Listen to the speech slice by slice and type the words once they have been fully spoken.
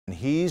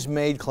he's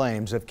made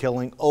claims of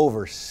killing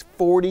over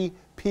 40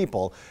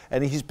 people,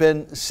 and he's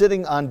been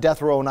sitting on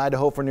death row in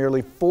Idaho for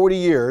nearly 40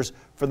 years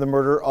for the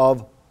murder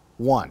of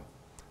one.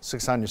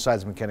 6 on Your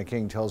Side's McKenna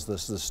King tells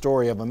us the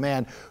story of a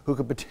man who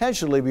could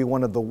potentially be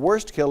one of the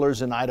worst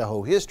killers in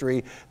Idaho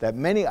history that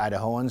many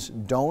Idahoans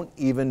don't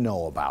even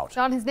know about.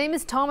 John, his name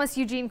is Thomas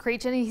Eugene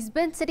Creech, and he's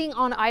been sitting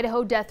on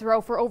Idaho death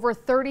row for over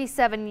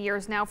 37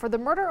 years now for the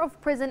murder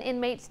of prison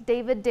inmate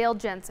David Dale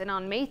Jensen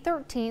on May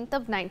 13th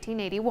of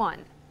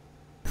 1981.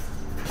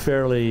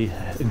 Fairly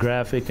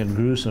graphic and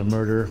gruesome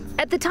murder.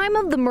 At the time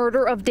of the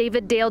murder of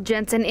David Dale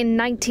Jensen in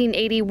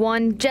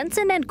 1981,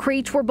 Jensen and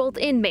Creech were both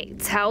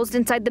inmates housed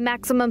inside the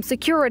maximum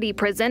security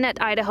prison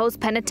at Idaho's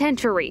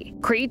penitentiary.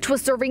 Creech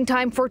was serving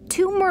time for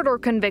 2 murder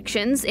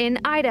convictions in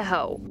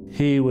Idaho.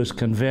 He was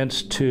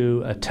convinced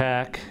to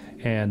attack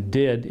and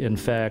did, in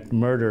fact,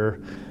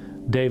 murder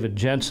David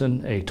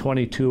Jensen, a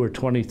 22 or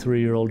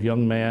 23-year-old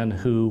young man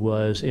who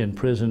was in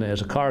prison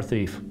as a car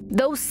thief.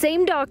 Those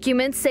same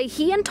documents say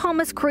he and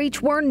Thomas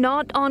Creech were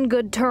not on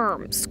good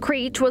terms.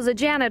 Creech was a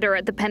janitor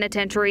at the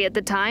penitentiary at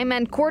the time,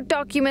 and court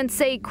documents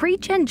say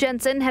Creech and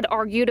Jensen had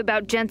argued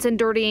about Jensen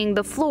dirtying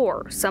the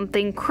floor,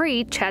 something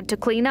Creech had to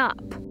clean up.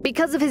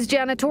 Because of his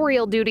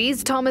janitorial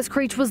duties, Thomas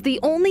Creech was the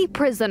only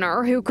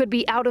prisoner who could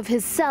be out of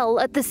his cell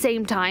at the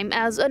same time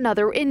as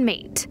another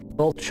inmate.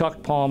 Both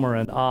Chuck Palmer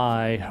and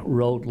I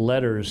wrote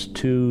letters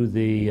to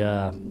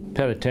the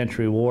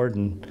penitentiary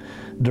warden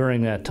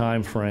during that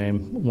time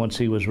frame, once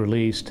he was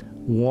released,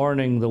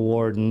 warning the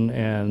warden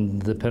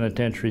and the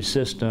penitentiary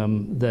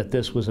system that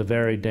this was a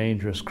very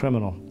dangerous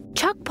criminal.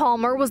 Chuck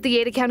Palmer was the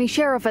Ada County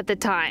Sheriff at the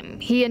time.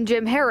 He and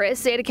Jim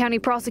Harris, Ada County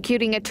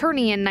prosecuting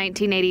attorney in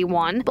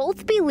 1981,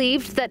 both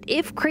believed that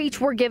if Creech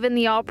were given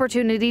the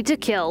opportunity to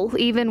kill,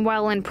 even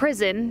while in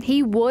prison,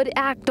 he would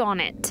act on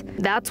it.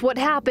 That's what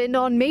happened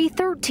on May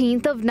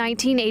 13th of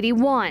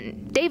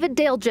 1981. David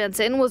Dale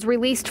Jensen was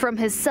released from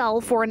his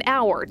cell for an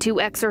hour to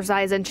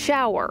exercise and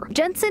shower.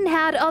 Jensen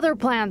had other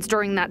plans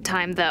during that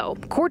time, though.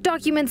 Court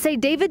documents say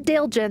David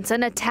Dale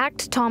Jensen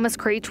attacked Thomas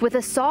Creech with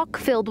a sock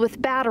filled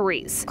with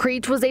batteries.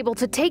 Creech was able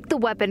to take the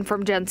weapon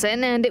from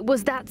Jensen, and it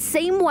was that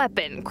same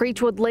weapon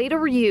Creech would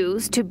later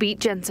use to beat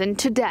Jensen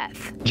to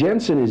death.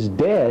 Jensen is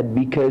dead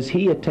because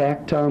he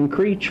attacked Tom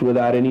Creech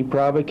without any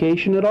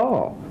provocation at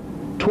all.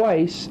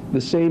 Twice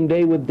the same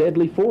day with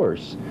deadly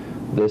force.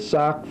 The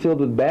sock filled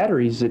with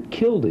batteries that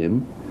killed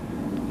him,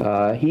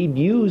 he'd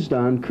used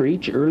on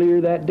Creech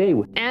earlier that day.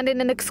 And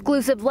in an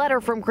exclusive letter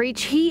from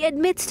Creech, he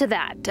admits to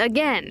that,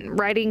 again,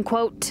 writing,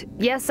 quote,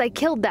 "Yes, I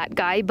killed that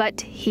guy,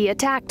 but he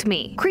attacked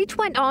me." Creech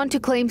went on to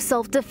claim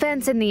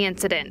self-defense in the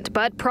incident,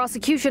 but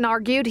prosecution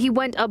argued he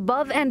went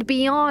above and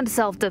beyond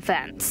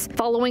self-defense.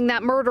 Following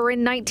that murder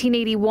in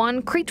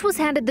 1981, Creech was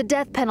handed the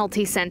death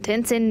penalty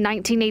sentence in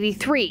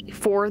 1983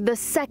 for the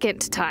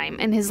second time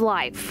in his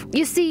life.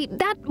 You see,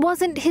 that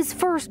wasn't his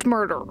first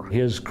murder.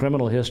 His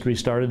criminal history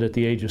started at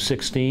the age of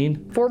 16.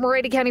 Former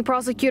Ada County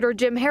prosecutor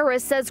Jim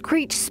Harris says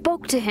Creech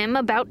spoke to him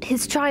about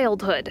his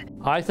childhood.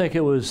 I think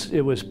it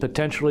was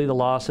potentially the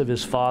loss of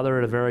his father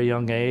at a very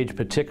young age,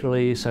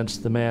 particularly since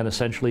the man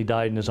essentially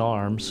died in his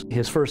arms.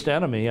 His first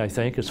enemy, I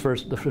think,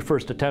 the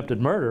first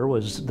attempted murder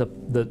was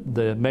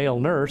the male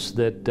nurse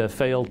that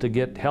failed to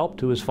get help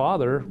to his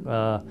father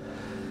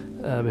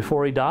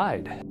before he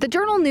died. The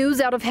Journal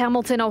News out of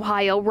Hamilton,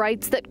 Ohio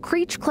writes that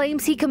Creech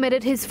claims he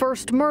committed his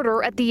first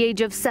murder at the age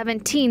of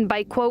 17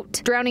 by,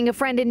 quote, drowning a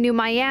friend in New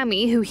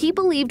Miami who he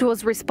believed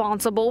was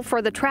responsible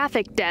for the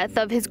traffic death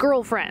of his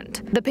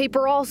girlfriend. The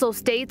paper also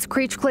states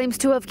Creech claims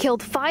to have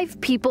killed 5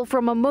 people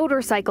from a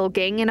motorcycle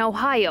gang in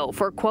Ohio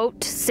for,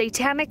 quote,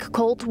 satanic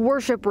cult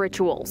worship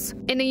rituals.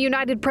 In a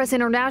United Press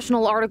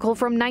International article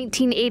from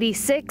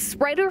 1986,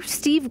 writer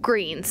Steve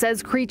Green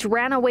says Creech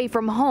ran away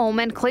from home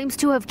and claims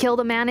to have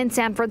killed a man in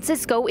San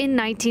Francisco in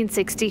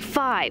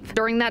 1965.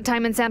 During that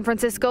time in San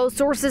Francisco,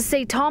 sources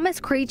say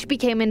Thomas Creech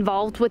became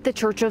involved with the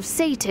Church of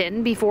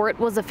Satan before it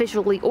was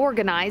officially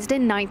organized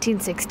in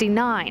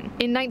 1969.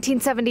 In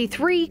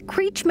 1973,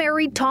 Creech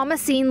married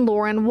Thomasine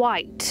Lauren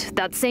White.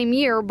 That same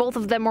year, both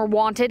of them were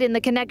wanted in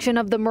the connection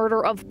of the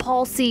murder of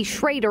Paul C.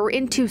 Schrader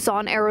in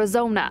Tucson,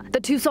 Arizona.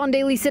 The Tucson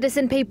Daily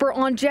Citizen paper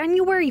on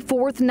January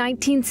 4th,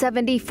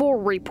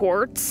 1974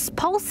 reports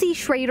Paul C.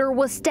 Schrader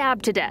was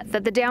stabbed to death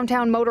at the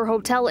Downtown Motor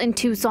Hotel in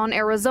Tucson,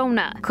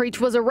 Arizona.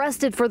 Creech was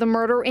arrested for the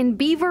murder in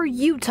Beaver,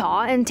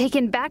 Utah, and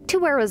taken back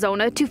to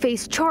Arizona to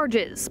face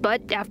charges.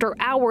 But after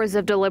hours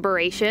of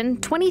deliberation,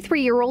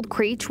 23-year-old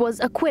Creech was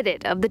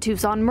acquitted of the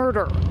Tucson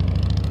murder.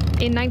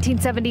 In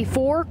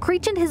 1974,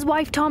 Creech and his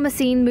wife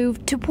Thomasine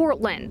moved to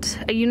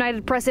Portland. A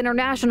United Press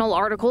International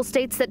article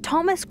states that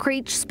Thomas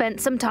Creech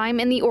spent some time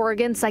in the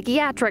Oregon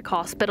Psychiatric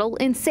Hospital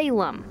in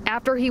Salem.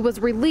 After he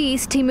was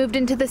released, he moved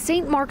into the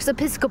St. Mark's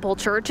Episcopal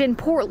Church in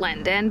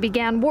Portland and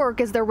began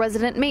work as their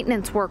resident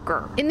maintenance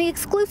worker. In the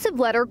exclusive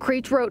letter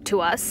Creech wrote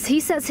to us, he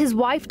says his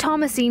wife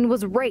Thomasine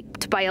was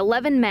raped by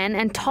 11 men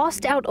and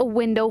tossed out a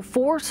window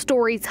 4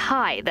 stories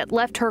high that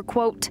left her,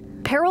 quote,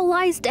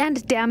 paralyzed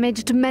and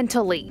damaged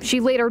mentally. She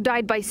later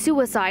died by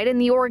suicide in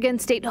the Oregon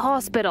State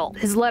Hospital.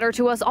 His letter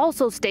to us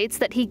also states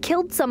that he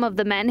killed some of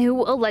the men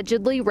who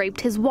allegedly raped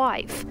his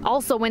wife.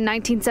 Also in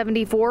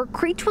 1974,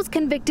 Creech was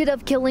convicted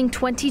of killing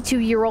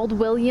 22-year-old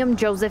William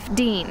Joseph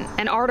Dean.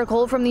 An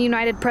article from the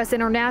United Press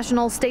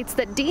International states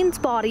that Dean's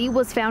body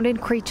was found in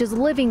Creech's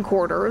living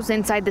quarters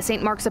inside the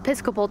St. Mark's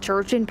Episcopal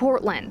Church in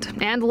Portland.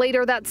 And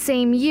later that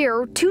same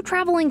year, 2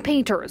 traveling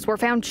painters were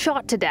found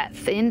shot to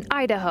death in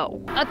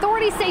Idaho.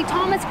 Authorities say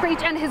Thomas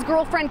Creech and his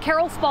girlfriend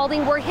Carol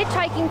Spalding were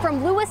hitchhiking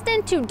from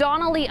Lewiston to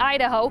Donnelly,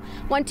 Idaho,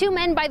 when 2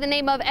 men by the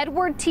name of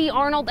Edward T.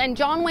 Arnold and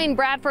John Wayne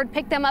Bradford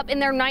picked them up in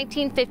their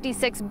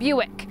 1956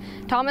 Buick.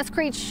 Thomas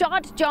Creech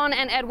shot John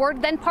and Edward,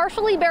 then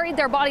partially buried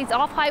their bodies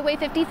off Highway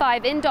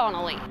 55 in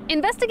Donnelly.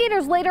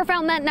 Investigators later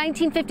found that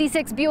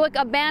 1956 Buick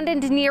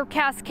abandoned near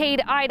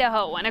Cascade,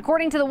 Idaho, and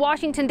according to the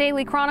Washington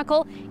Daily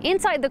Chronicle,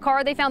 inside the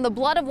car they found the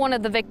blood of one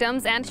of the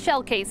victims and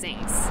shell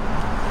casings.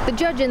 The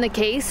judge in the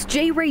case,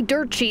 J. Ray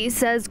Durchie,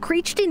 says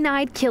Creech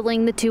denied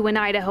killing the 2 in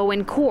Idaho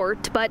in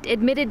court, but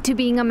admitted to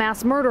being a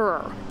mass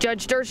murderer.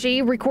 Judge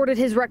Durchie recorded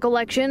his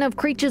recollection of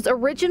Creech's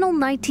original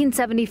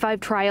 1975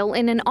 trial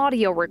in an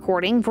audio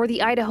recording for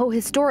the Idaho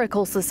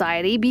Historical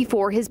Society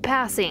before his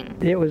passing.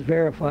 It was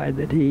verified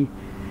that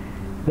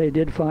they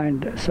did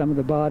find some of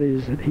the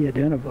bodies that he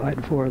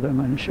identified for them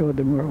and showed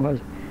them where it was.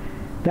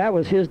 That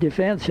was his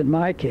defense in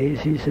my case.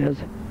 He says,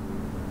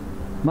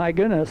 my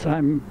goodness,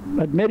 I'm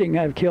admitting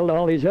I've killed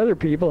all these other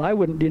people. I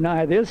wouldn't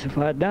deny this if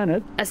I'd done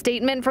it. A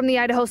statement from the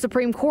Idaho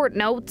Supreme Court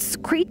notes,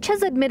 Creech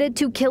has admitted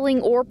to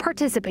killing or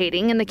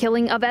participating in the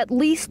killing of at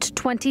least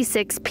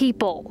 26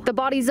 people. The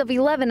bodies of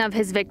 11 of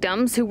his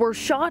victims, who were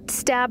shot,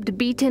 stabbed,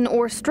 beaten,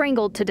 or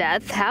strangled to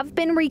death, have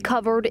been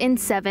recovered in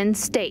 7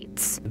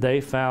 states.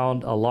 They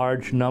found a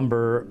large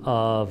number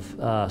of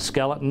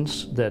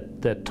skeletons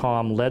that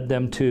Tom led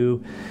them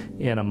to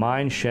in a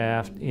mine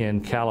shaft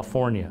in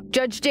California.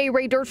 Judge J.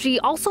 Ray Durchie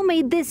also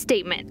made this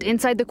statement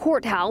inside the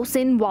courthouse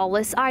in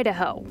Wallace,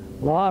 Idaho.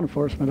 Law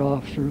enforcement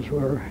officers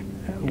were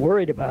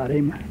worried about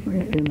him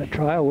in the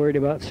trial, worried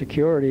about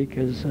security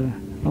because there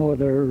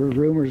were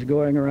rumors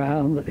going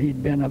around that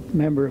he'd been a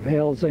member of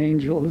Hell's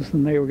Angels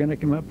and they were going to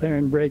come up there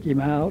and break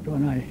him out.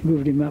 When I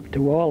moved him up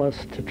to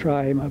Wallace to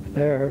try him up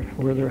there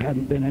where there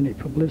hadn't been any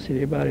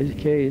publicity about his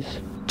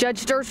case.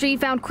 Judge Durchie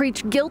found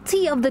Creech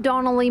guilty of the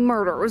Donnelly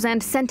murders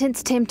and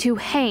sentenced him to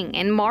hang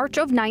in March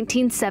of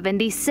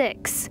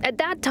 1976. At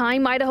that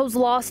time, Idaho's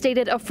law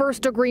stated a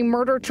first-degree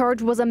murder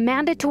charge was a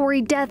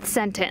mandatory death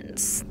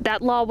sentence.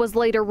 That law was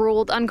later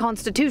ruled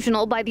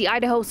unconstitutional by the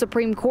Idaho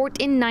Supreme Court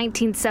in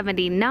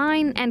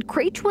 1979, and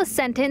Creech was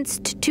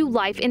sentenced to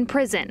life in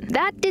prison.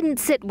 That didn't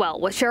sit well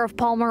with Sheriff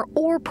Palmer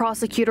or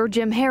prosecutor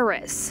Jim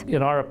Harris.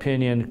 In our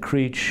opinion,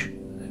 Creech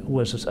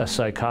was a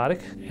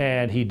psychotic,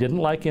 and he didn't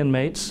like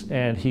inmates,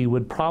 and he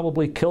would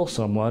probably kill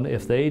someone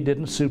if they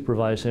didn't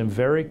supervise him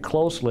very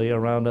closely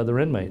around other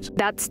inmates.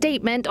 That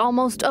statement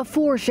almost a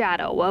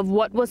foreshadow of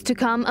what was to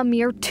come a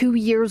mere 2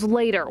 years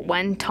later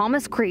when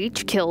Thomas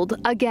Creech killed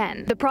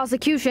again. The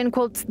prosecution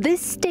quotes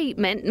this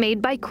statement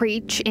made by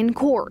Creech in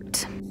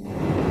court.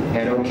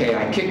 And okay,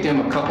 I kicked him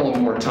a couple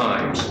more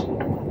times,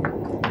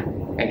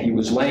 and he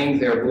was laying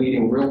there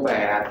bleeding real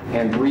bad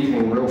and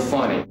breathing real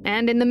funny.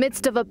 And in the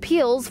midst of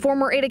appeals,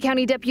 former Ada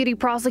County Deputy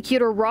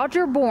Prosecutor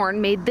Roger Bourne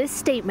made this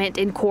statement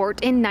in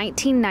court in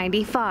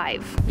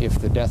 1995. If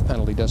the death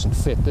penalty doesn't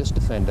fit this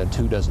defendant,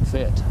 who doesn't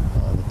fit?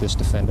 That this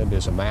defendant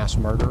is a mass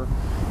murderer.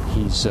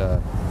 He's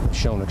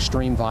shown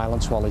extreme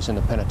violence while he's in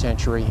the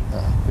penitentiary.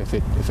 If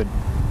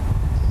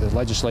the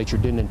legislature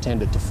didn't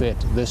intend it to fit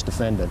this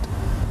defendant,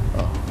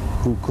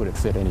 who could it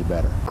fit any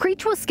better?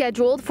 Creech was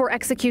scheduled for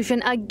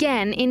execution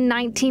again in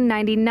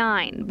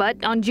 1999,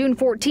 but on June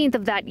 14th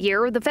of that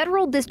year, the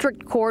federal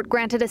district court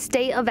granted a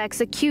stay of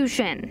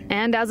execution.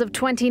 And as of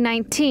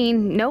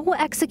 2019, no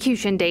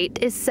execution date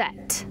is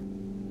set.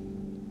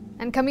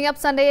 And coming up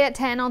Sunday at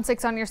 10 on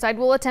 6 on Your Side,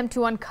 we'll attempt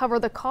to uncover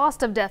the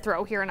cost of death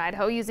row here in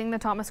Idaho using the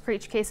Thomas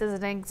Creech case as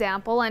an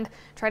example and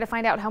try to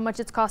find out how much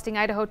it's costing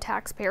Idaho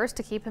taxpayers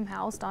to keep him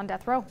housed on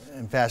death row.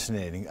 And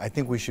fascinating. I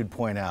think we should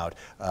point out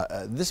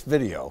this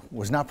video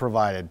was not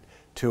provided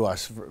to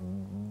us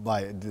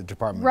by the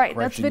Department of Correction. Right,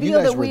 that's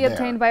video that we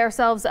obtained by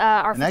ourselves.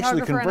 Our and actually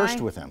photographer conversed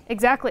and I, with him.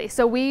 Exactly.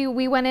 So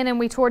we went in and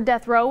we toured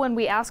death row and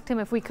we asked him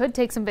if we could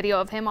take some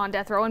video of him on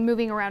death row and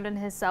moving around in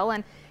his cell,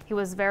 and he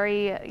was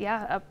very,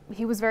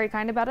 he was very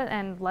kind about it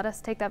and let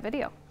us take that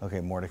video. Okay,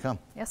 more to come.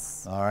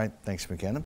 Yes. All right, thanks, McKenna.